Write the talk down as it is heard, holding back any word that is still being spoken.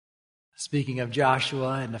Speaking of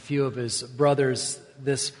Joshua and a few of his brothers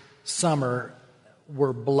this summer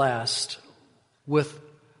were blessed with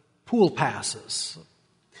pool passes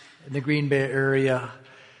in the Green Bay area.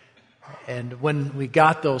 And when we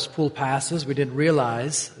got those pool passes, we didn't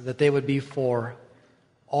realize that they would be for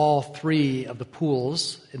all three of the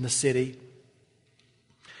pools in the city.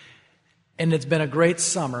 And it's been a great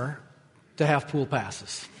summer to have pool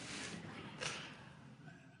passes.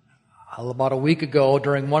 About a week ago,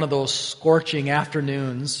 during one of those scorching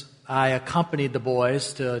afternoons, I accompanied the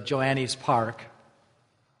boys to Joanne's Park.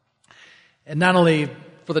 And not only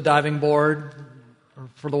for the diving board, or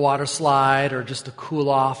for the water slide, or just to cool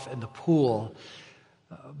off in the pool,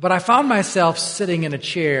 but I found myself sitting in a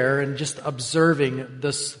chair and just observing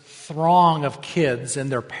this throng of kids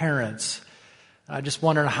and their parents. I just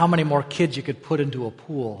wondered how many more kids you could put into a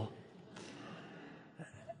pool.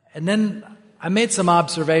 And then I made some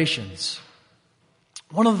observations.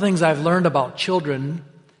 One of the things I've learned about children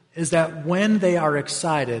is that when they are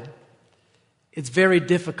excited, it's very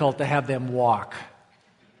difficult to have them walk.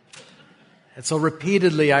 And so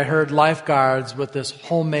repeatedly I heard lifeguards with this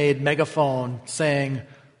homemade megaphone saying,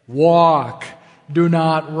 "Walk, do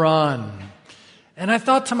not run." And I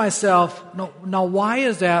thought to myself, now why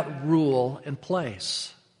is that rule in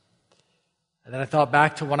place? And then I thought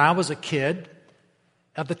back to when I was a kid,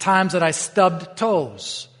 at the times that I stubbed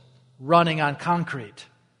toes running on concrete.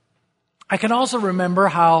 I can also remember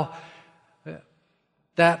how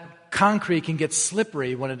that concrete can get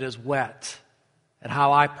slippery when it is wet, and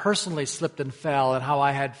how I personally slipped and fell, and how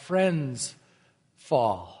I had friends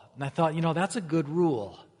fall. And I thought, that's a good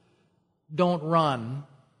rule. Don't run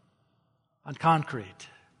on concrete.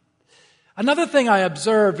 Another thing I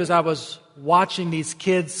observed as I was watching these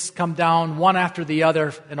kids come down one after the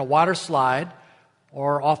other in a water slide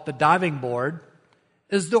or off the diving board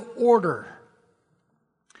is the order.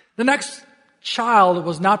 The next child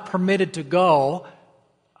was not permitted to go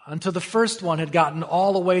until the first one had gotten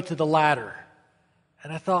all the way to the ladder.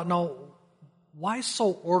 And I thought, why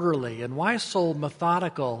so orderly and why so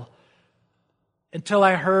methodical? Until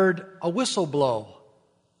I heard a whistle blow.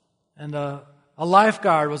 And a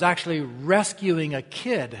lifeguard was actually rescuing a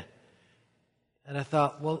kid. And I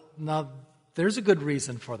thought, now there's a good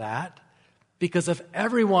reason for that. Because if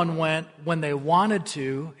everyone went when they wanted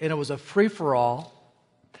to, and it was a free-for-all,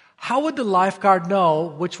 how would the lifeguard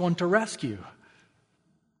know which one to rescue?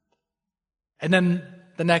 And then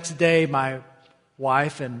the next day, my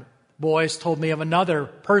wife and boys told me of another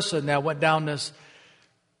person that went down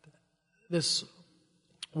this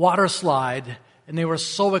water slide, and they were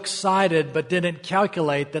so excited but didn't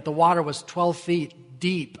calculate that the water was 12 feet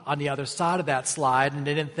deep on the other side of that slide, and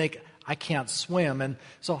they didn't think, I can't swim. And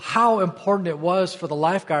so how important it was for the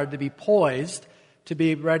lifeguard to be poised, to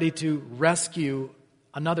be ready to rescue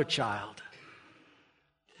another child.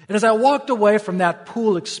 And as I walked away from that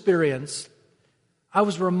pool experience, I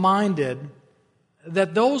was reminded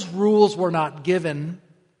that those rules were not given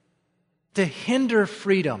to hinder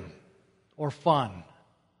freedom or fun.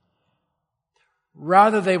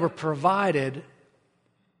 Rather, they were provided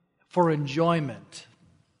for enjoyment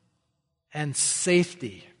and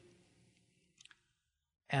safety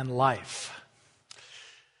and life.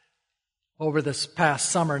 Over this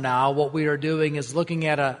past summer now, what we are doing is looking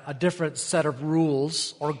at a different set of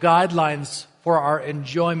rules or guidelines for our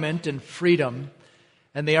enjoyment and freedom.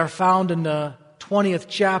 And they are found in the 20th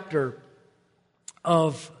chapter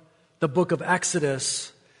of the book of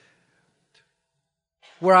Exodus,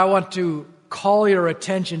 where I want to call your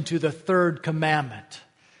attention to the third commandment.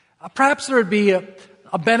 Perhaps there would be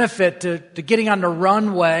a benefit to getting on the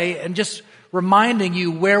runway and just reminding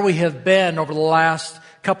you where we have been over the last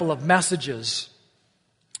couple of messages.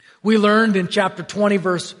 We learned in chapter 20,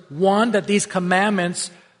 verse 1, that these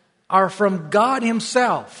commandments are from God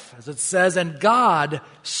Himself. As it says, and God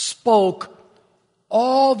spoke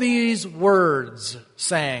all these words,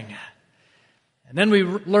 saying. And then we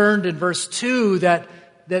learned in verse 2 that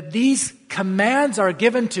these commands are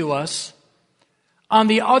given to us on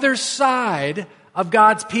the other side of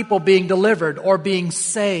God's people being delivered or being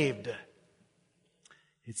saved.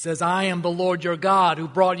 It says, I am the Lord your God who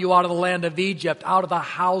brought you out of the land of Egypt, out of the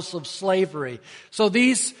house of slavery. So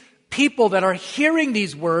these people that are hearing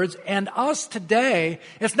these words and us today,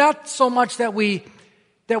 it's not so much that we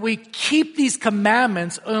keep these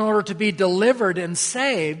commandments in order to be delivered and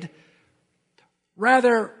saved.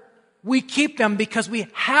 Rather, we keep them because we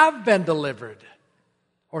have been delivered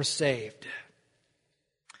or saved.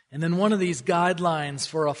 And then one of these guidelines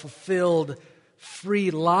for a fulfilled,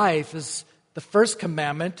 free life is the first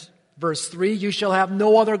commandment, Verse 3, you shall have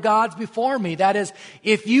no other gods before me. That is,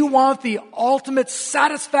 if you want the ultimate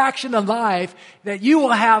satisfaction in life, that you will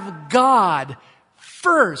have God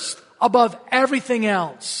first above everything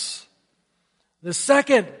else. The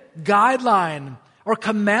second guideline or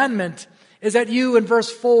commandment is that you, in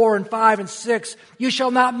verse 4 and 5 and 6, you shall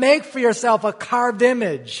not make for yourself a carved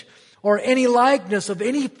image or any likeness of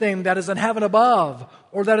anything that is in heaven above,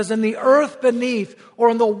 or that is in the earth beneath, or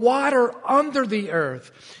in the water under the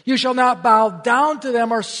earth. You shall not bow down to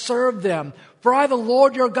them or serve them. For I, the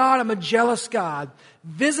Lord your God, am a jealous God,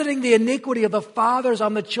 visiting the iniquity of the fathers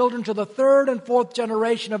on the children to the third and fourth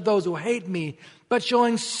generation of those who hate me, but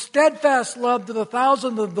showing steadfast love to the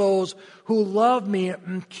thousands of those who love me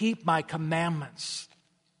and keep my commandments.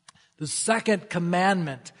 The second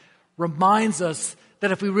commandment reminds us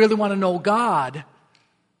that if we really want to know God,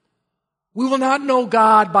 we will not know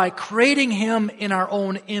God by creating Him in our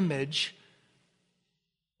own image,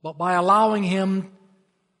 but by allowing Him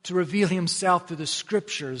to reveal Himself through the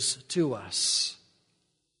Scriptures to us.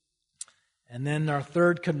 And then our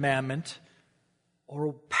third commandment,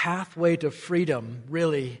 or pathway to freedom,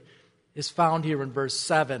 really is found here in verse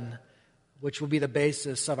 7, which will be the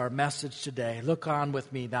basis of our message today. Look on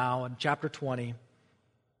with me now in chapter 20,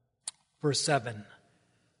 verse 7.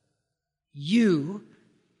 You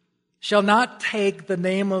shall not take the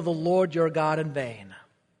name of the Lord your God in vain,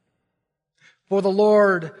 for the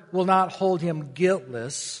Lord will not hold him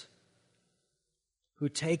guiltless who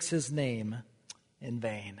takes his name in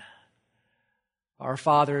vain. Our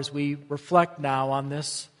Father, as we reflect now on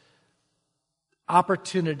this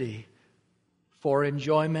opportunity for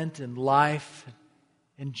enjoyment and life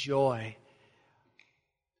and joy,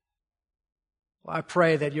 I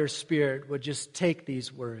pray that your Spirit would just take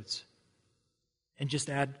these words and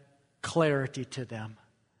just add clarity to them,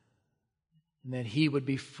 and that He would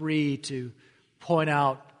be free to point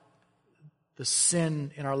out the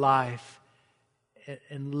sin in our life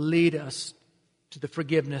and lead us to the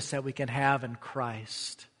forgiveness that we can have in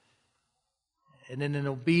Christ. And then in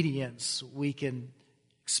obedience, we can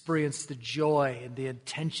experience the joy and the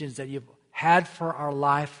intentions that You've had for our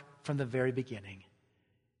life from the very beginning.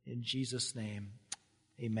 In Jesus' name,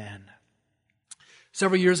 amen.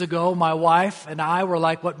 Several years ago, my wife and I were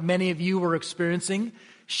like what many of you were experiencing.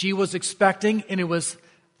 She was expecting, and it was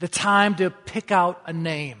the time to pick out a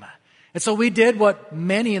name. And so we did what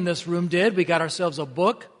many in this room did. We got ourselves a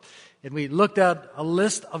book, and we looked at a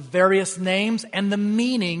list of various names and the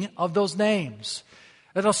meaning of those names.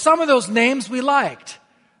 And some of those names we liked,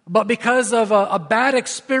 but because of a bad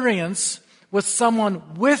experience with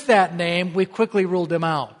someone with that name, we quickly ruled them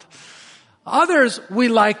out. Others, we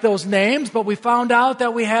liked those names, but we found out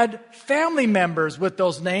that we had family members with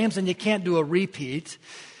those names, and you can't do a repeat.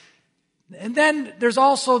 And then there's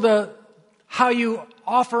also how you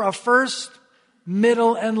offer a first,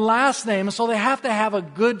 middle, and last name. So they have to have a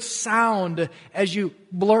good sound as you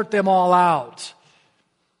blurt them all out.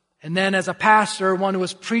 And then as a pastor, one who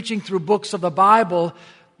was preaching through books of the Bible,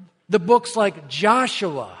 the books like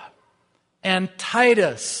Joshua and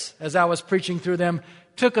Titus, as I was preaching through them,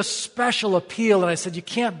 took a special appeal, and I said, you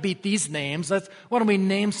can't beat these names. Why don't we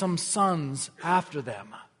name some sons after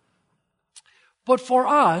them? But for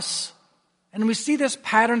us, and we see this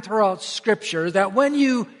pattern throughout Scripture, that when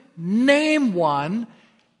you name one,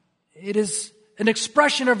 it is an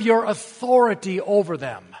expression of your authority over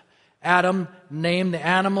them. Adam named the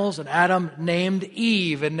animals, and Adam named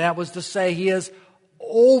Eve, and that was to say he has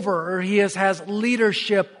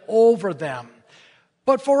leadership over them.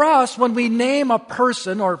 But for us, when we name a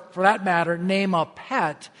person, or for that matter, name a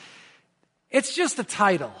pet, it's just a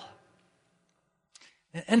title.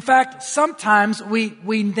 In fact, sometimes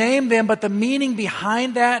we name them, but the meaning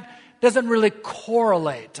behind that doesn't really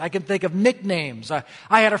correlate. I can think of nicknames. I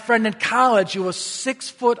had a friend in college who was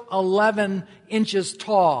 6'11"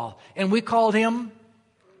 tall, and we called him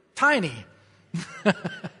Tiny.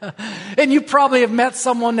 And you probably have met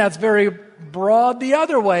someone that's very broad the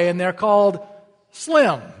other way, and they're called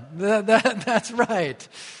Slim. That's right.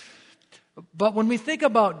 But when we think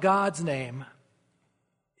about God's name,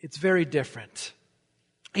 it's very different.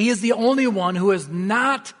 He is the only one who has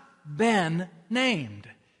not been named.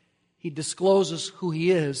 He discloses who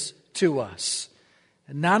He is to us.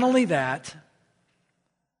 And not only that,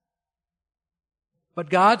 but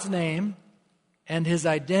God's name and His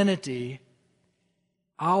identity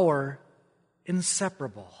are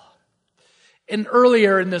inseparable. And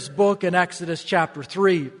earlier in this book, in Exodus chapter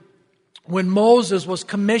 3, when Moses was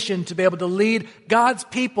commissioned to be able to lead God's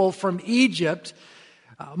people from Egypt,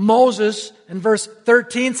 Moses, in verse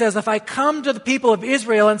 13, says, if I come to the people of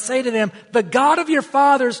Israel and say to them, the God of your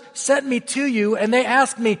fathers sent me to you, and they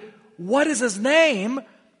ask me, what is his name?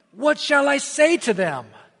 What shall I say to them?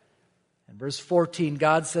 In verse 14,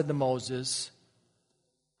 God said to Moses,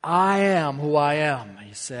 I am who I am,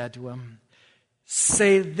 he said to him.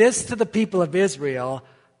 Say this to the people of Israel,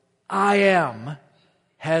 I am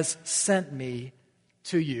has sent me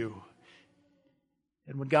to you.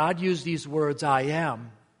 And when God used these words, I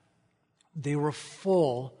am, they were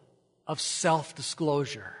full of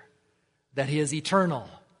self-disclosure, that he is eternal,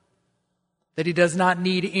 that he does not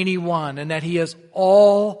need anyone, and that he is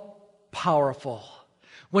all-powerful.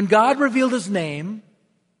 When God revealed his name,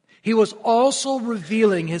 he was also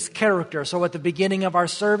revealing his character. So at the beginning of our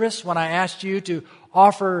service, when I asked you to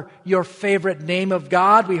offer your favorite name of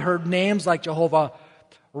God, we heard names like Jehovah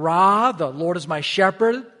Ra, the Lord is my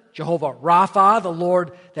shepherd, Jehovah Rapha, the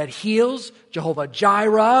Lord that heals, Jehovah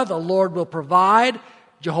Jireh, the Lord will provide,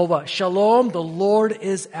 Jehovah Shalom, the Lord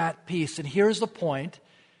is at peace. And here's the point,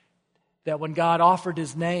 that when God offered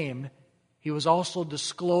his name, he was also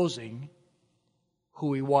disclosing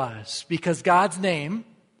who he was. Because God's name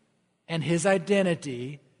and his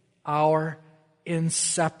identity are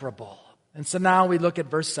inseparable. And so now we look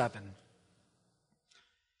at verse 7.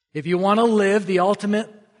 If you want to live the ultimate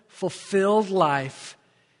fulfilled life,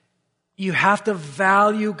 you have to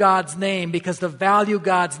value God's name, because to value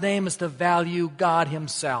God's name is to value God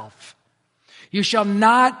himself. You shall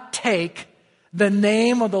not take the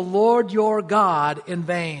name of the Lord your God in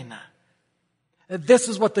vain. This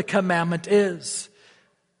is what the commandment is.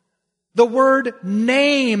 The word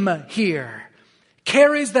name here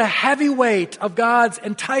carries the heavy weight of God's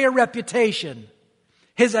entire reputation,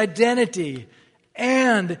 his identity,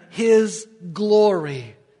 and his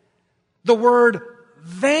glory. The word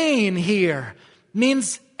vain here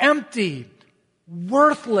means empty,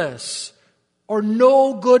 worthless, or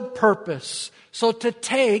no good purpose. So to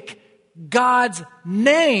take God's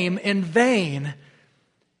name in vain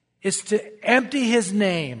is to empty his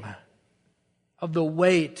name of the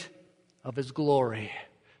weight of his glory.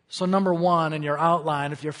 So number one in your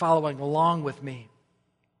outline, if you're following along with me,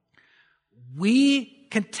 we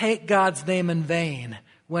can take God's name in vain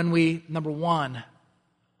when we, number one,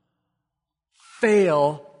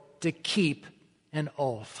 fail to keep an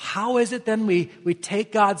oath. How is it then we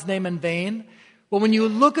take God's name in vain? Well, when you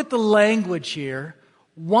look at the language here,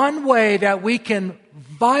 one way that we can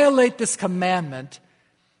violate this commandment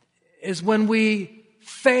is when we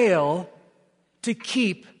fail to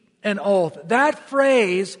keep an oath. That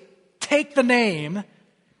phrase, take the name,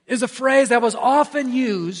 is a phrase that was often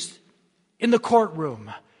used in the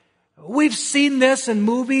courtroom. We've seen this in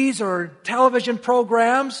movies or television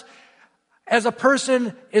programs. As a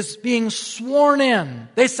person is being sworn in,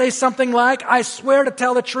 they say something like, I swear to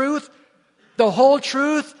tell the truth, the whole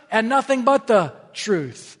truth, and nothing but the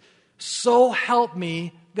truth. So help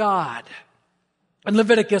me God. In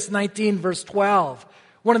Leviticus 19, verse 12,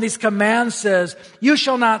 one of these commands says, you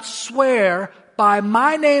shall not swear by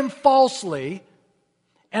my name falsely,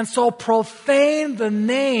 and so profane the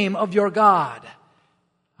name of your God.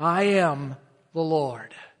 I am the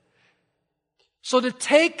Lord. So to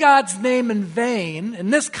take God's name in vain, in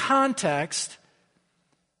this context,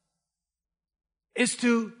 is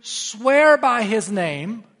to swear by his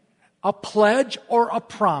name, a pledge or a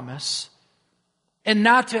promise, and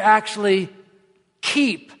not to actually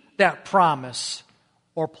keep that promise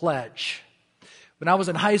or pledge. When I was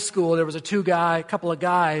in high school, there was a couple of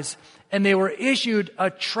guys, and they were issued a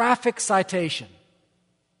traffic citation.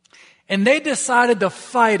 And they decided to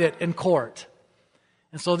fight it in court.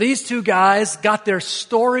 And so these two guys got their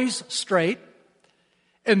stories straight,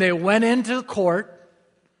 and they went into court.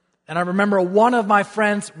 And I remember one of my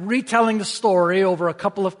friends retelling the story over a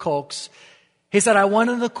couple of Cokes. He said, I went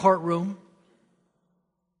into the courtroom.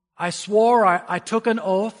 I swore, I took an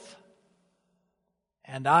oath,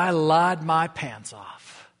 and I lied my pants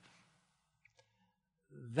off.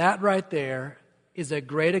 That right there is a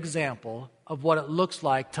great example of what it looks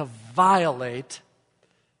like to violate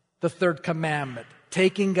the third commandment,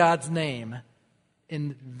 taking God's name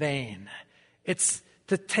in vain. It's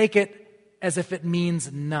to take it as if it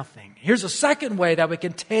means nothing. Here's a second way that we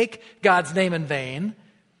can take God's name in vain.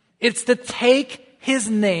 It's to take his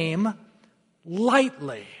name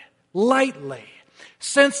lightly. Lightly.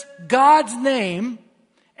 Since God's name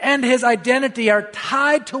and his identity are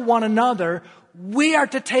tied to one another, we are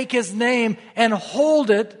to take his name and hold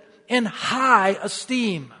it in high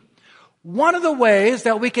esteem. One of the ways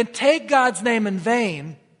that we can take God's name in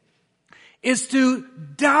vain is to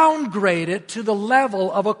downgrade it to the level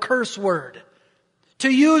of a curse word, to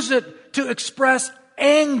use it to express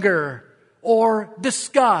anger or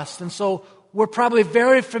disgust. And so we're probably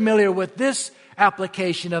very familiar with this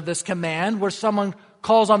application of this command, where someone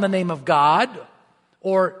calls on the name of God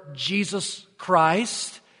or Jesus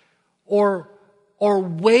Christ or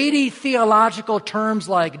weighty theological terms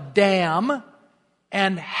like damn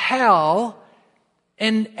and hell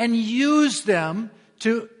and use them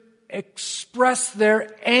to express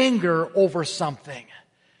their anger over something.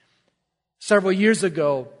 Several years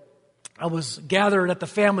ago, I was gathered at the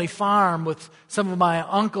family farm with some of my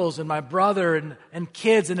uncles and my brother and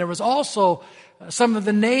kids, and there was also some of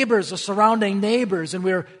the neighbors, the surrounding neighbors, and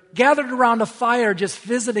we were gathered around a fire just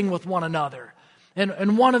visiting with one another.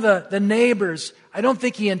 And one of the neighbors, I don't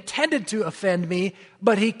think he intended to offend me,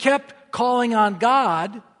 but he kept calling on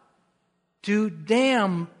God to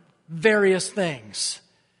damn various things.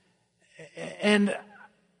 And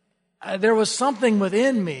there was something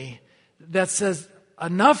within me that says,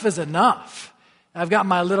 enough is enough. I've got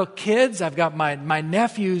my little kids, I've got my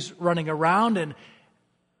nephews running around,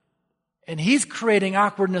 and he's creating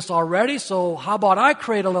awkwardness already, so how about I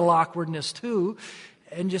create a little awkwardness too?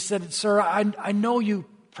 And just said, sir, I know you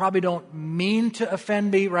probably don't mean to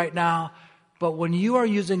offend me right now, but when you are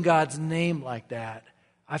using God's name like that,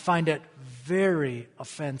 I find it very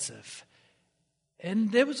offensive.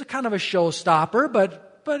 And it was a kind of a showstopper,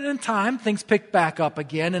 but in time, things picked back up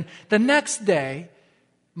again. And the next day,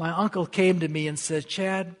 my uncle came to me and said,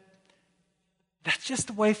 Chad, that's just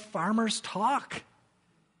the way farmers talk.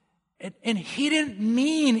 And he didn't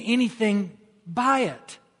mean anything by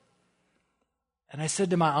it. And I said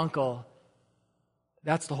to my uncle,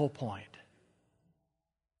 that's the whole point.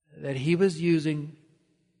 That he was using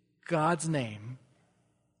God's name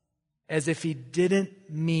as if he didn't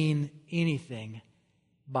mean anything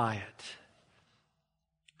by it.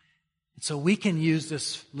 So we can use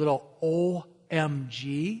this little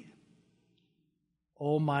OMG,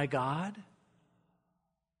 oh my God,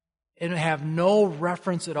 and have no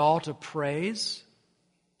reference at all to praise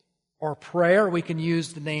or prayer. We can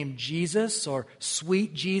use the name Jesus or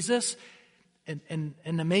sweet Jesus. And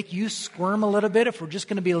to make you squirm a little bit, if we're just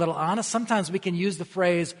going to be a little honest, sometimes we can use the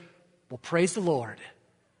phrase, well, praise the Lord.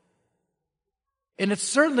 And it's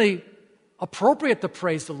certainly appropriate to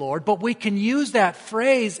praise the Lord, but we can use that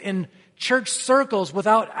phrase in church circles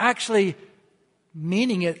without actually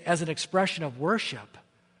meaning it as an expression of worship,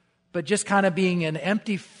 but just kind of being an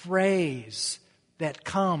empty phrase that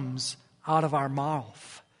comes out of our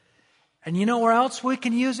mouth. And you know where else we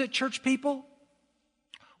can use it, church people?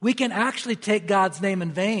 We can actually take God's name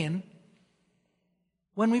in vain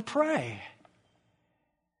when we pray.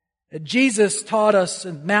 Jesus taught us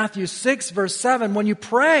in Matthew 6, verse 7, when you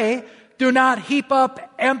pray, do not heap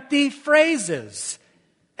up empty phrases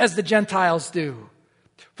as the Gentiles do,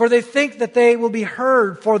 for they think that they will be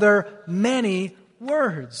heard for their many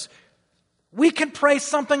words. We can pray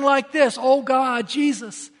something like this, oh God,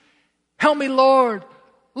 Jesus, help me, Lord.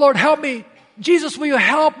 Lord, help me. Jesus, will you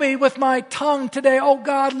help me with my tongue today? Oh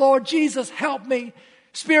God, Lord, Jesus, help me.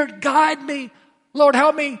 Spirit, guide me. Lord,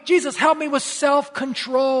 help me. Jesus, help me with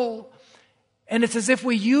self-control. And it's as if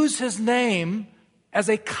we use His name as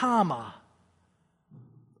a comma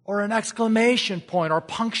or an exclamation point or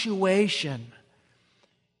punctuation,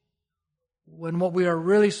 when what we are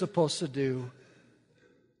really supposed to do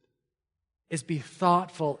is be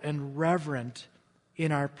thoughtful and reverent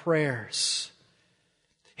in our prayers.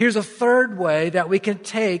 Here's a third way that we can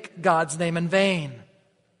take God's name in vain.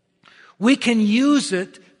 We can use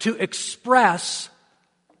it to express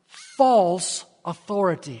false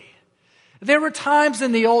authority. There were times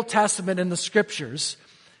in the Old Testament in the Scriptures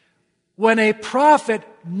when a prophet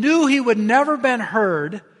knew he would never been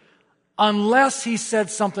heard unless he said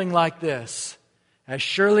something like this, as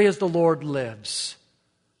surely as the Lord lives,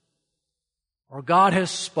 or God has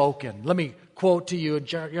spoken. Let me quote to you in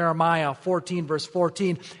Jeremiah 14, verse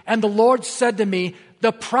 14. And the Lord said to me,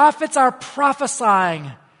 the prophets are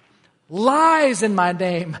prophesying lies in my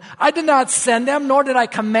name. I did not send them, nor did I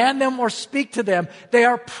command them or speak to them. They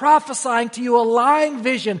are prophesying to you a lying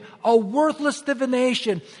vision, a worthless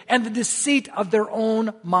divination, and the deceit of their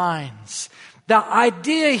own minds. The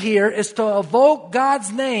idea here is to evoke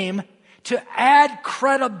God's name to add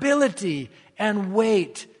credibility and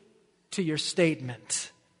weight to your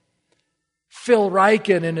statement. Phil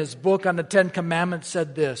Ryken, in his book on the Ten Commandments,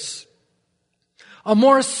 said this: a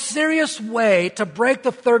more serious way to break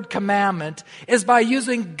the third commandment is by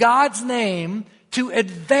using God's name to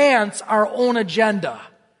advance our own agenda.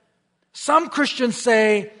 Some Christians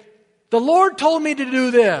say, the Lord told me to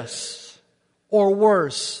do this. Or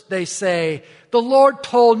worse, they say, the Lord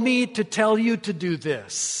told me to tell you to do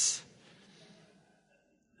this.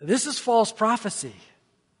 This is false prophecy.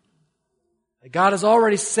 God has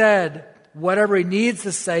already said whatever He needs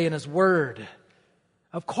to say in His Word.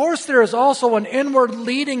 Of course, there is also an inward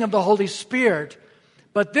leading of the Holy Spirit,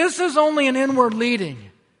 but this is only an inward leading,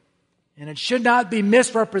 and it should not be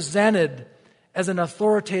misrepresented as an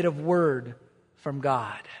authoritative word from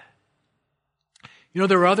God. You know,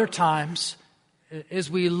 there are other times as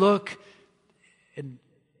we look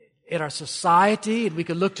at our society, and we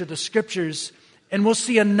can look to the Scriptures, and we'll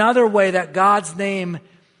see another way that God's name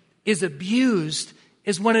is abused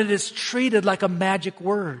is when it is treated like a magic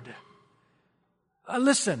word.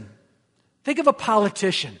 Listen, think of a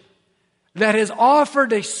politician that has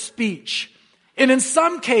offered a speech, and in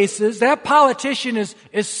some cases, that politician is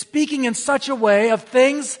speaking in such a way of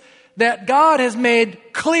things that God has made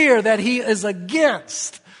clear that he is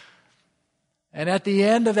against. And at the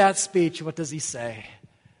end of that speech, what does he say?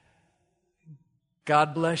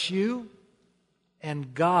 God bless you,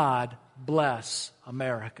 and God bless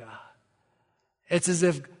America. It's as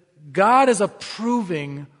if God is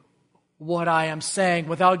approving what I am saying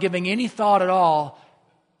without giving any thought at all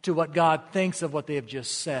to what God thinks of what they have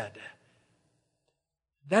just said.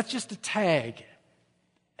 That's just a tag.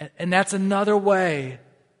 And that's another way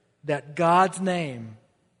that God's name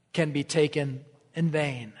can be taken in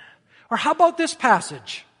vain. Or how about this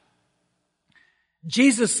passage?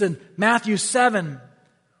 Jesus in Matthew 7,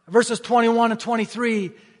 verses 21 and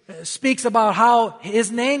 23, speaks about how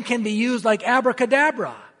his name can be used like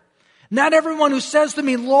abracadabra. Not everyone who says to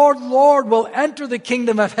me, Lord, Lord, will enter the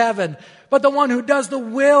kingdom of heaven, but the one who does the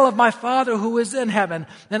will of my Father who is in heaven.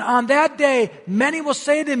 And on that day, many will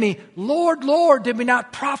say to me, Lord, Lord, did we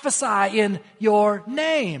not prophesy in your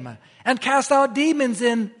name, and cast out demons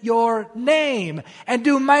in your name, and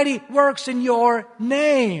do mighty works in your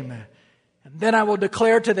name? And then I will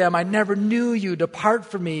declare to them, I never knew you. Depart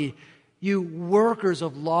from me, you workers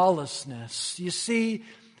of lawlessness. You see,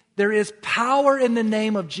 there is power in the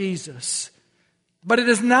name of Jesus, but it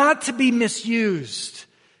is not to be misused.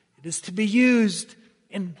 It is to be used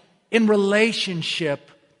in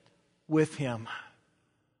relationship with Him.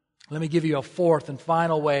 Let me give you a fourth and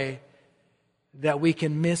final way that we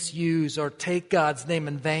can misuse or take God's name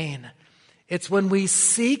in vain. It's when we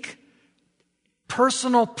seek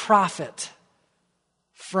personal profit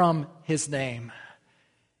from His name.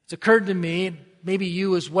 It's occurred to me, maybe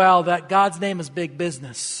you as well, that God's name is big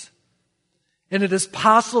business. And it is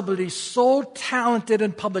possible to be so talented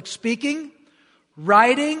in public speaking,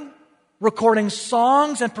 writing, recording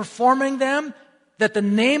songs, and performing them that the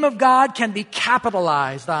name of God can be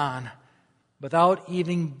capitalized on without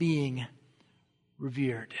even being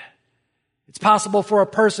revered. It's possible for a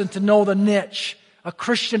person to know the niche, a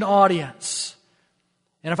Christian audience.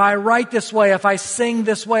 And if I write this way, if I sing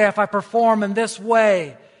this way, if I perform in this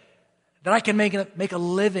way, that I can make a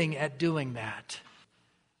living at doing that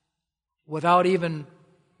without even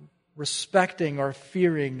respecting or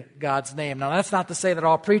fearing God's name. Now, that's not to say that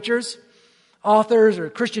all preachers, authors, or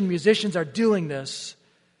Christian musicians are doing this,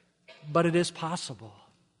 but it is possible.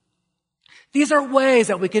 These are ways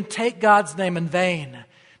that we can take God's name in vain.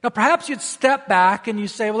 Now, perhaps you'd step back and you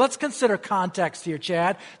say, well, let's consider context here,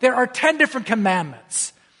 Chad. There are 10 different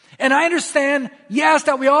commandments. And I understand, yes,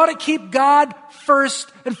 that we ought to keep God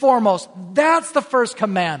first and foremost. That's the first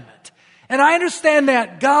commandment. And I understand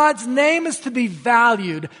that God's name is to be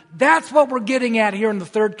valued. That's what we're getting at here in the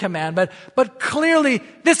third commandment. But clearly,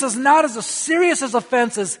 this is not as serious as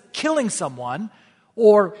offense as killing someone,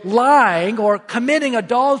 or lying, or committing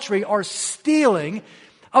adultery, or stealing.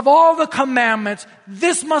 Of all the commandments,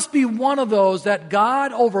 this must be one of those that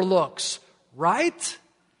God overlooks, right?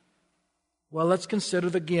 Well, let's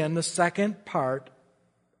consider again the second part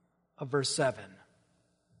of verse 7.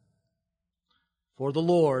 For the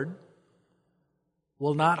Lord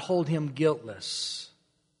will not hold him guiltless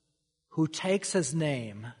who takes his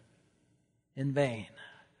name in vain.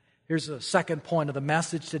 Here's the second point of the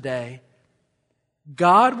message today.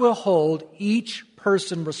 God will hold each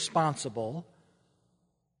person responsible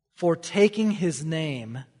for taking his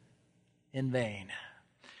name in vain.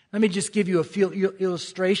 Let me just give you a few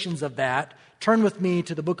illustrations of that. Turn with me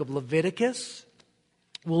to the book of Leviticus.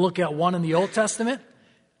 We'll look at one in the Old Testament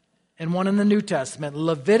and one in the New Testament.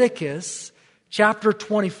 Leviticus chapter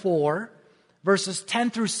 24, verses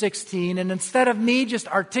 10 through 16. And instead of me just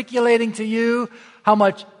articulating to you how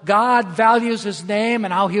much God values his name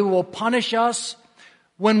and how he will punish us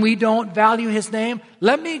when we don't value his name,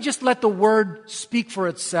 let the word speak for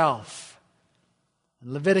itself.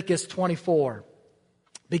 In Leviticus 24,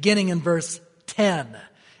 beginning in verse 10,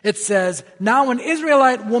 it says, Now an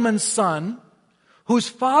Israelite woman's son, whose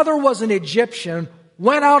father was an Egyptian,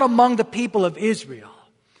 went out among the people of Israel.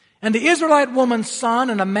 And the Israelite woman's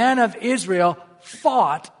son and a man of Israel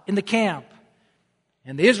fought in the camp.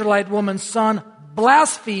 And the Israelite woman's son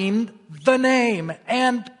blasphemed the name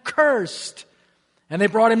and cursed. And they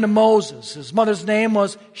brought him to Moses. His mother's name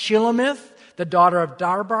was Shelomith, the daughter of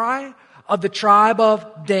Darbai, of the tribe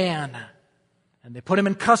of Dan. And they put him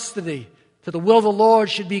in custody till the will of the Lord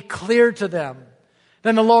should be clear to them.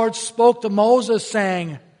 Then the Lord spoke to Moses,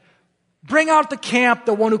 saying, bring out the camp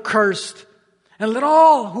the one who cursed, and let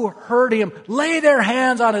all who heard him lay their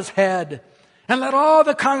hands on his head, and let all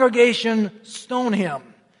the congregation stone him.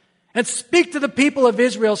 And speak to the people of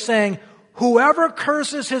Israel, saying, whoever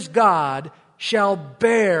curses his God shall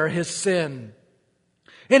bear his sin.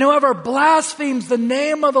 And whoever blasphemes the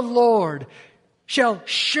name of the Lord shall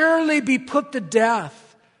surely be put to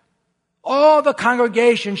death. All the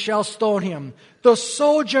congregation shall stone him, the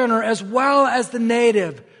sojourner as well as the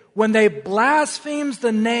native, when they blasphemes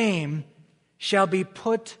the name, shall be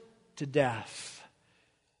put to death.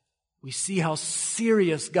 We see how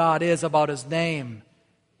serious God is about his name,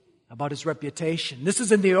 about his reputation. This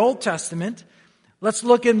is in the Old Testament. Let's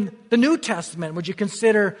look in the New Testament. Would you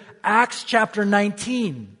consider Acts chapter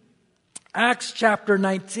 19? Acts chapter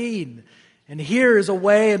 19. And here is a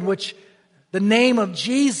way in which the name of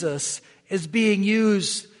Jesus is being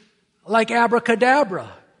used like abracadabra.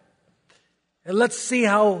 And let's see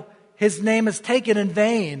how his name is taken in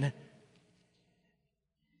vain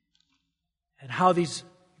and how these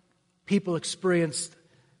people experienced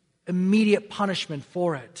immediate punishment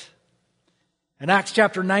for it. In Acts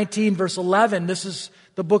chapter 19, verse 11, this is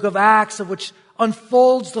the book of Acts, of which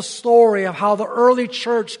unfolds the story of how the early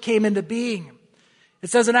church came into being. It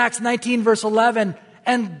says in Acts 19, verse 11,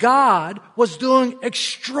 and God was doing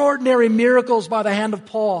extraordinary miracles by the hand of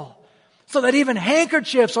Paul, so that even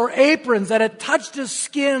handkerchiefs or aprons that had touched his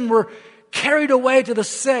skin were carried away to the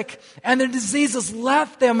sick, and their diseases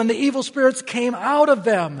left them, and the evil spirits came out of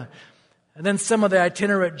them. And then some of the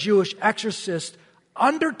itinerant Jewish exorcists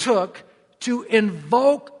undertook to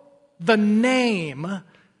invoke the name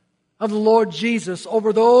of the Lord Jesus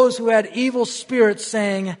over those who had evil spirits,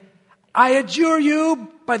 saying, I adjure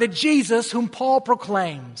you by the Jesus whom Paul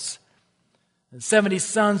proclaims. And 70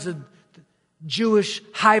 sons of the Jewish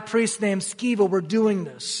high priest named Sceva were doing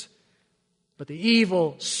this. But the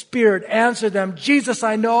evil spirit answered them, Jesus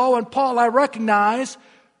I know, and Paul I recognize,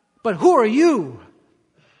 but who are you?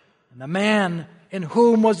 And the man in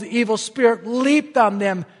whom was the evil spirit leaped on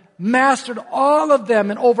them, mastered all of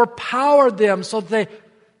them, and overpowered them, so that they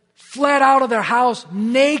fled out of their house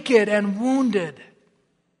naked and wounded.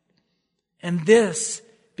 And this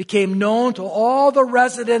became known to all the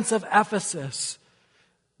residents of Ephesus,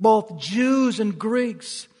 both Jews and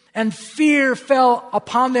Greeks, and fear fell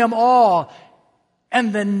upon them all,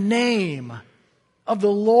 and the name of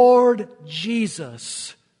the Lord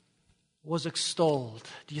Jesus was extolled.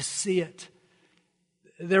 Do you see it?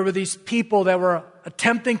 There were these people that were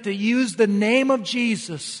attempting to use the name of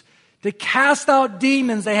Jesus to cast out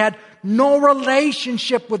demons. They had no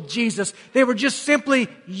relationship with Jesus. They were just simply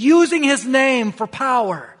using his name for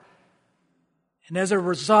power. And as a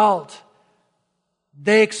result,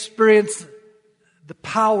 they experienced the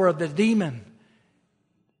power of the demon.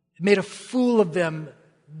 It made a fool of them,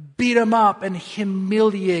 beat them up, and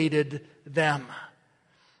humiliated them.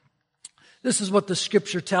 This is what the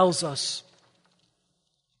scripture tells us.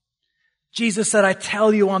 Jesus said, I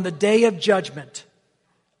tell you, on the day of judgment,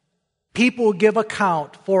 people will give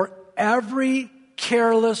account for every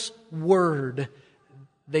careless word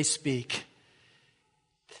they speak.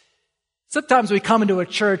 Sometimes we come into a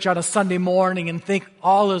church on a Sunday morning and think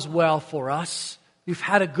all is well for us. We've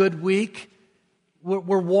had a good week.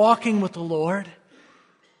 We're walking with the Lord.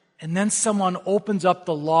 And then someone opens up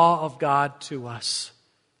the law of God to us.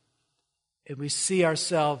 And we see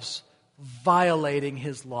ourselves violating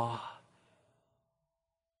his law.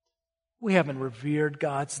 We haven't revered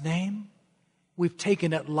God's name. We've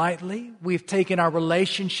taken it lightly. We've taken our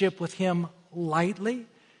relationship with him lightly.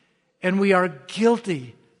 And we are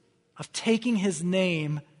guilty of taking his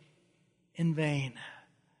name in vain. It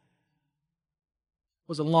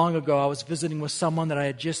wasn't long ago, I was visiting with someone that I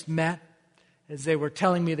had just met. As they were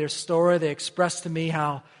telling me their story, they expressed to me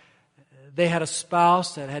how they had a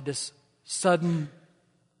spouse that had this sudden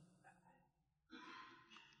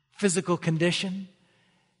physical condition.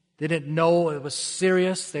 They didn't know it was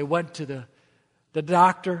serious. They went to the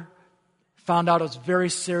doctor, found out it was very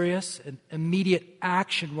serious, and immediate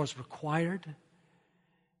action was required.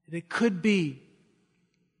 It could be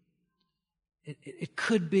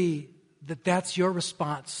that that's your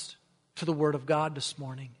response to the Word of God this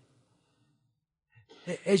morning.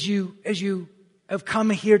 As you have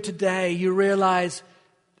come here today, you realize,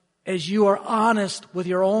 as you are honest with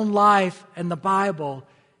your own life and the Bible,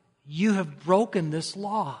 you have broken this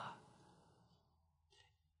law.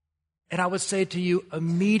 And I would say to you,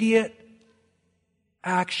 immediate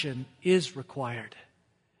action is required.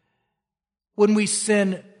 When we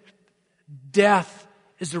sin, death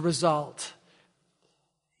is the result.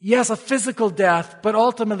 Yes, a physical death, but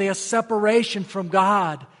ultimately a separation from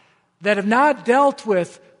God that, if not dealt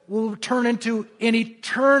with, will turn into an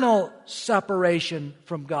eternal separation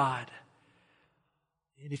from God.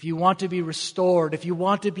 And if you want to be restored, if you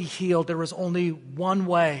want to be healed, there is only one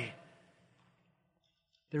way.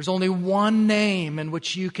 There's only one name in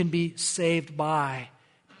which you can be saved by,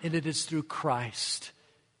 and it is through Christ.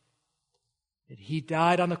 And He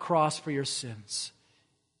died on the cross for your sins.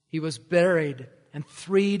 He was buried, and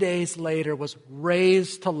 3 days later was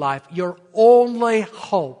raised to life. Your only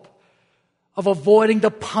hope of avoiding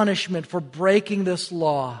the punishment for breaking this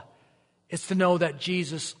law is to know that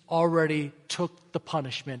Jesus already took the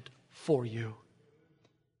punishment for you.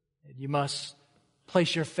 And you must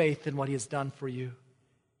place your faith in what He has done for you.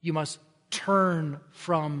 You must turn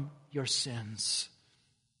from your sins.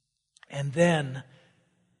 And then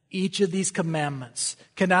each of these commandments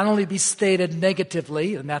can not only be stated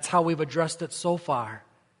negatively, and that's how we've addressed it so far,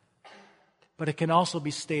 but it can also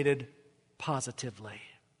be stated positively.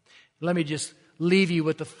 Let me just leave you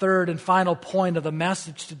with the third and final point of the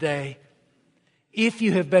message today. If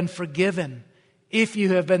you have been forgiven, if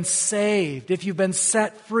you have been saved, if you've been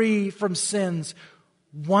set free from sins,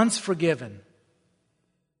 once forgiven,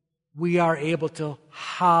 we are able to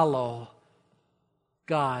hallow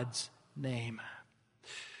God's name.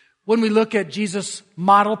 When we look at Jesus'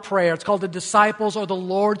 model prayer, it's called the disciples or the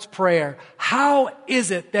Lord's Prayer. How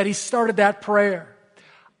is it that He started that prayer?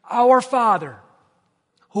 Our Father,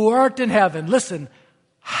 who art in heaven, listen,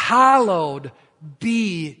 hallowed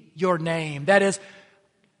be your name. That is,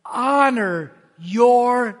 honor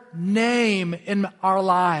your name in our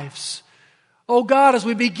lives. Oh God, as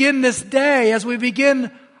we begin this day, as we begin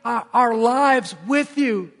our lives with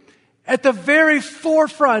you, at the very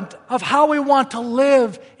forefront of how we want to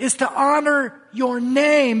live is to honor your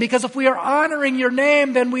name. Because if we are honoring your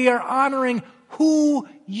name, then we are honoring who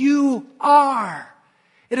you are.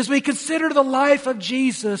 And as we consider the life of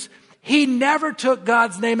Jesus, He never took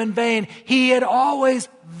God's name in vain. He had always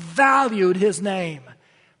valued His name.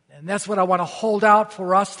 And that's what I want to hold out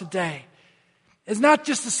for us today. It's not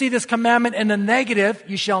just to see this commandment in the negative,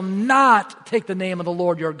 you shall not take the name of the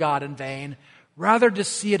Lord your God in vain. Rather to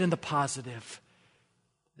see it in the positive,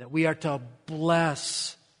 that we are to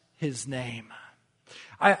bless His name.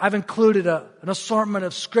 I've included an assortment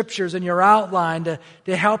of scriptures in your outline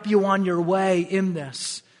to help you on your way in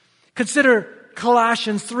this. Consider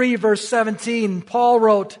Colossians 3 verse 17. Paul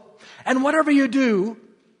wrote, "And whatever you do,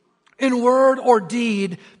 in word or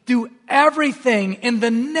deed, do everything in the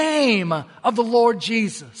name of the Lord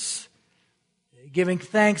Jesus, giving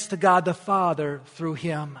thanks to God the Father through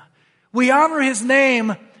Him." We honor His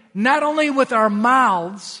name not only with our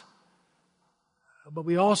mouths, but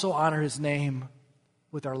we also honor His name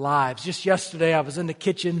with our lives. Just yesterday, I was in the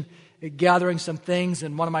kitchen gathering some things,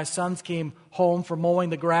 and one of my sons came home from mowing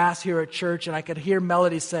the grass here at church, and I could hear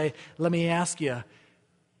Melody say, "Let me ask you,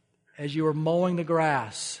 as you were mowing the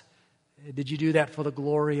grass, did you do that for the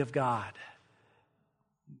glory of God?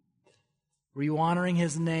 Were you honoring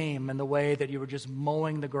His name in the way that you were just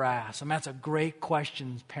mowing the grass?" And that's a great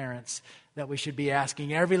question, parents, that we should be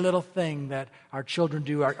asking. Every little thing that our children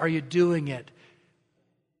do, are you doing it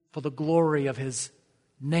for the glory of His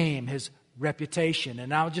name, His reputation?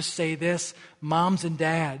 And I'll just say this, moms and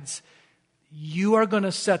dads, you are going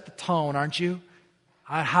to set the tone, aren't you,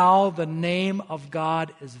 on how the name of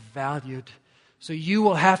God is valued. So you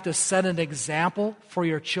will have to set an example for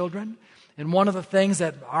your children. And one of the things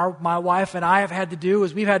that my wife and I have had to do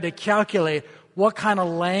is we've had to calculate what kind of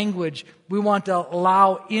language we want to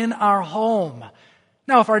allow in our home.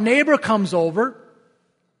 Now, if our neighbor comes over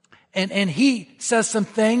and he says some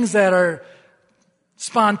things that are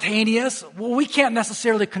spontaneous, well, we can't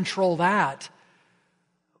necessarily control that.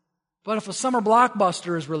 But if a summer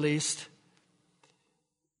blockbuster is released,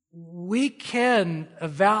 we can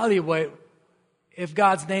evaluate if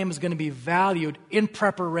God's name is going to be valued in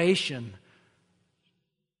preparation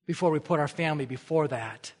before we put our family before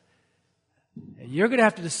that. You're going to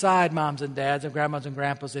have to decide, moms and dads and grandmas and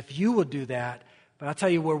grandpas, if you will do that. But I'll tell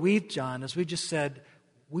you where we've done is we just said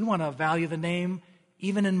we want to value the name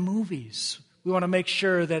even in movies. We want to make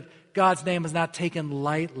sure that God's name is not taken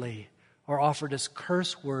lightly or offered as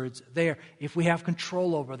curse words there. If we have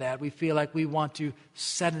control over that, we feel like we want to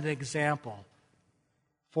set an example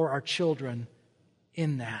for our children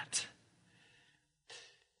in that.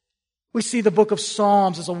 We see the book of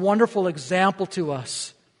Psalms as a wonderful example to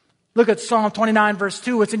us Look at Psalm 29 verse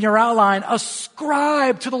 2. It's in your outline.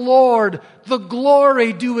 Ascribe to the Lord the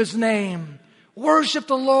glory due His name. Worship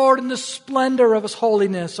the Lord in the splendor of His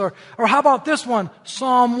holiness. Or how about this one?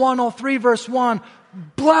 Psalm 103 verse 1.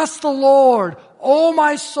 Bless the Lord, O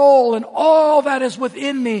my soul, and all that is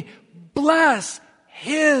within me. Bless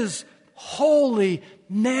His holy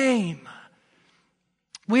name.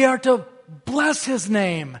 We are to bless His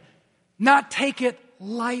name, not take it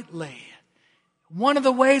lightly. One of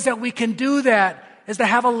the ways that we can do that is to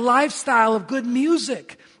have a lifestyle of good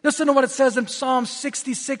music. Listen to what it says in Psalm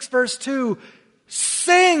 66 verse 2.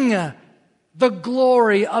 Sing the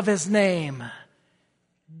glory of His name.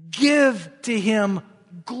 Give to Him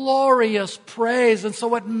glorious praise. And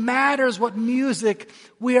so it matters what music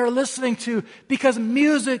we are listening to, because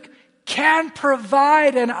music can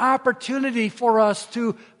provide an opportunity for us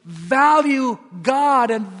to value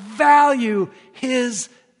God and value His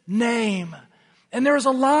name. And there's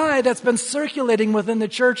a lie that's been circulating within the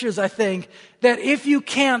churches, I think, that if you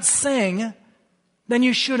can't sing, then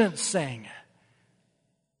you shouldn't sing.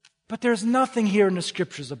 But there's nothing here in the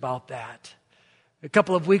Scriptures about that. A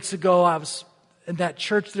couple of weeks ago, I was in that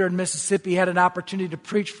church there in Mississippi, had an opportunity to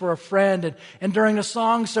preach for a friend, and during the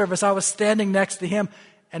song service, I was standing next to him,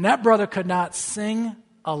 and that brother could not sing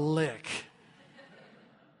a lick.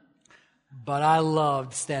 But I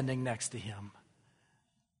loved standing next to him,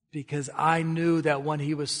 because I knew that when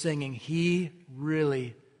he was singing, he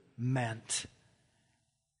really meant.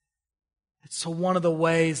 So one of the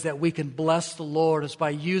ways that we can bless the Lord is by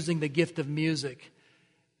using the gift of music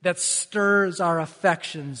that stirs our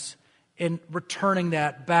affections and returning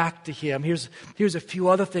that back to Him. Here's a few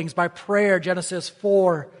other things. By prayer, Genesis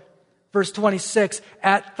 4, verse 26,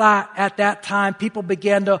 at that time people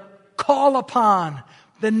began to call upon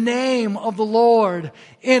the name of the Lord.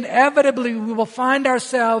 Inevitably, we will find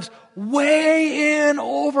ourselves way in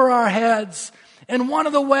over our heads. And one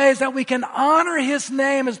of the ways that we can honor His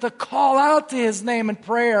name is to call out to His name in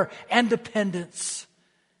prayer and dependence.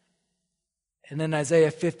 And then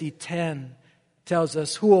Isaiah 50:10 tells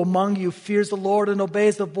us, who among you fears the Lord and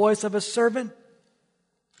obeys the voice of His servant?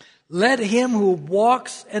 Let him who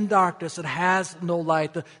walks in darkness and has no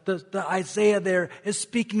light. The Isaiah there is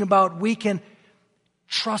speaking about we can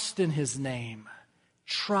trust in His name.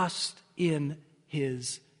 Trust in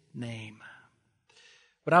His name.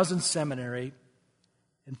 When I was in seminary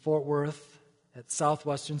in Fort Worth at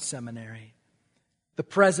Southwestern Seminary, the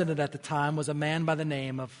president at the time was a man by the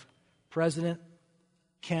name of President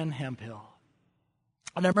Ken Hemphill.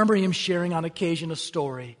 And I remember him sharing on occasion a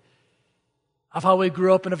story of how he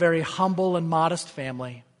grew up in a very humble and modest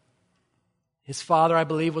family. His father, I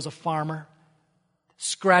believe, was a farmer,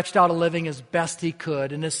 scratched out a living as best he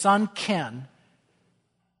could. And his son, Ken,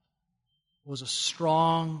 was a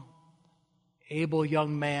strong, able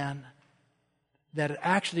young man that had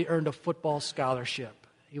actually earned a football scholarship.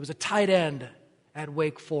 He was a tight end at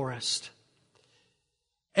Wake Forest.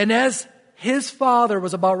 And as his father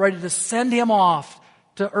was about ready to send him off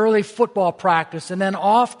to early football practice and then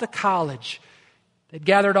off to college, they'd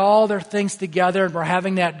gathered all their things together and were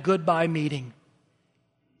having that goodbye meeting.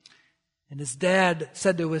 And his dad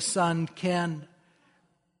said to his son, Ken,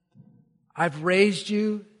 I've raised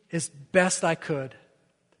you as best I could.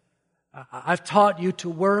 I've taught you to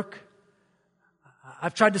work.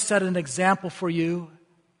 I've tried to set an example for you.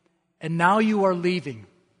 And now you are leaving.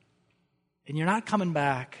 And you're not coming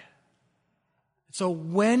back. So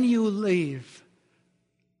when you leave,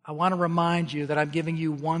 I want to remind you that I'm giving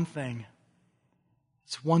you one thing.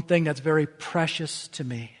 It's one thing that's very precious to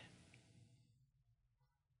me.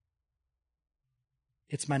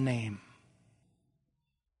 It's my name.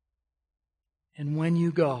 And when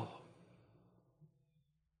you go,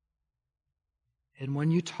 and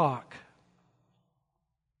when you talk,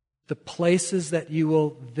 the places that you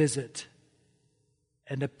will visit,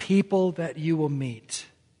 and the people that you will meet,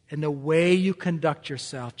 and the way you conduct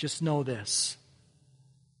yourself, just know this,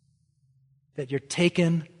 that you're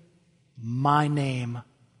taking my name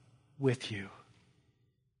with you.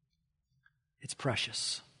 It's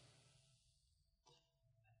precious.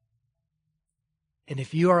 And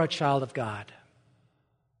if you are a child of God,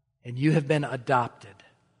 and you have been adopted,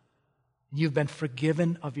 you've been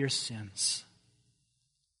forgiven of your sins,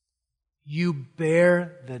 you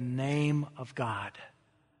bear the name of God.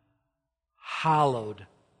 Hallowed.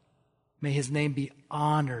 May His name be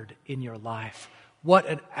honored in your life. What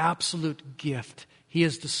an absolute gift. He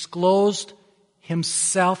has disclosed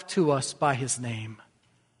Himself to us by His name.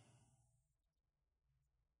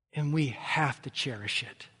 And we have to cherish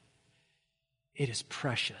it. It is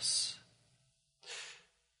precious.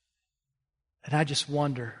 And I just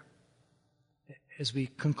wonder, as we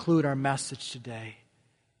conclude our message today,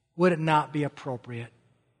 would it not be appropriate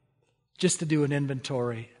just to do an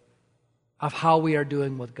inventory of how we are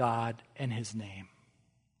doing with God and His name?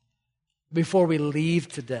 Before we leave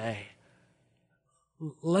today,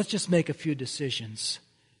 let's just make a few decisions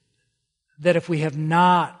that if we have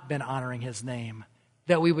not been honoring His name,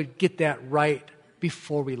 that we would get that right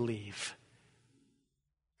before we leave.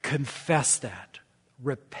 Confess that.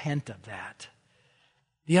 Repent of that.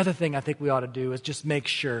 The other thing I think we ought to do is just make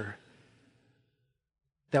sure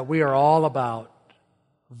that we are all about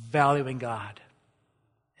valuing God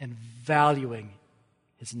and valuing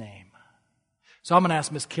His name. So I'm going to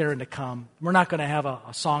ask Miss Karen to come. We're not going to have a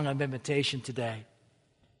song of invitation today.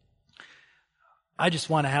 I just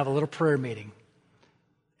want to have a little prayer meeting.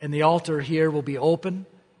 And the altar here will be open.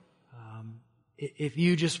 If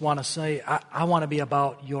you just want to say, I want to be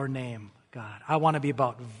about your name, God. I want to be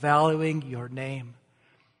about valuing your name.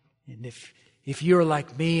 And if you're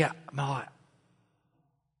like me, I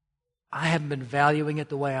haven't been valuing it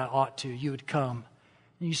the way I ought to, you would come.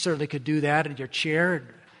 You certainly could do that in your chair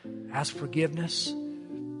and ask forgiveness.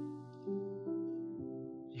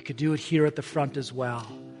 You could do it here at the front as well.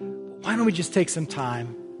 But why don't we just take some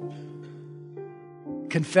time,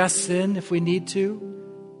 confess sin if we need to,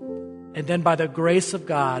 and then by the grace of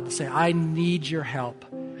God, say, I need your help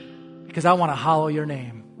because I want to hallow your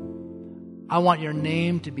name. I want your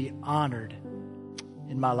name to be honored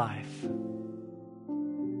in my life.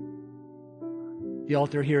 The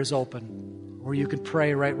altar here is open, or you can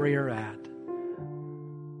pray right where you're at.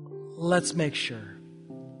 Let's make sure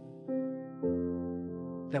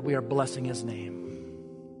that we are blessing His name.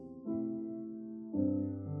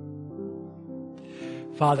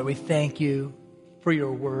 Father, we thank you for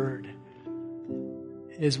your word.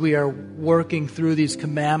 As we are working through these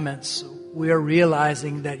commandments, we are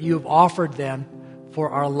realizing that you have offered them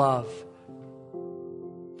for our love,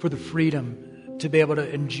 for the freedom to be able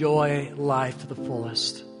to enjoy life to the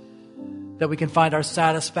fullest, that we can find our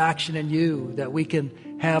satisfaction in you, that we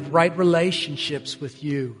can have right relationships with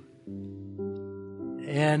you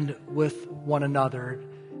and with one another.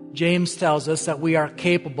 James tells us that we are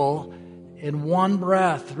capable in one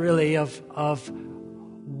breath, really, of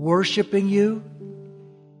worshiping you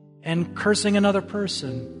and cursing another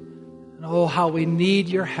person. And oh, how we need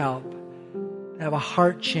your help to have a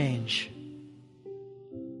heart change,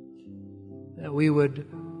 that we would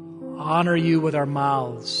honor you with our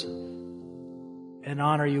mouths and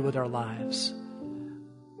honor you with our lives.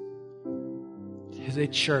 As a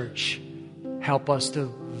church, help us to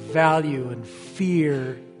value and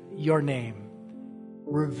fear your name,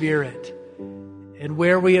 revere it, and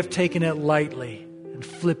where we have taken it lightly and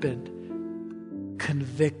flippant,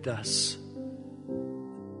 convict us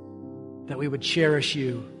that we would cherish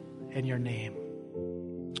you and your name.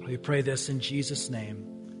 We pray this in Jesus' name.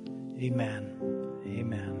 Amen.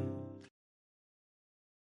 Amen.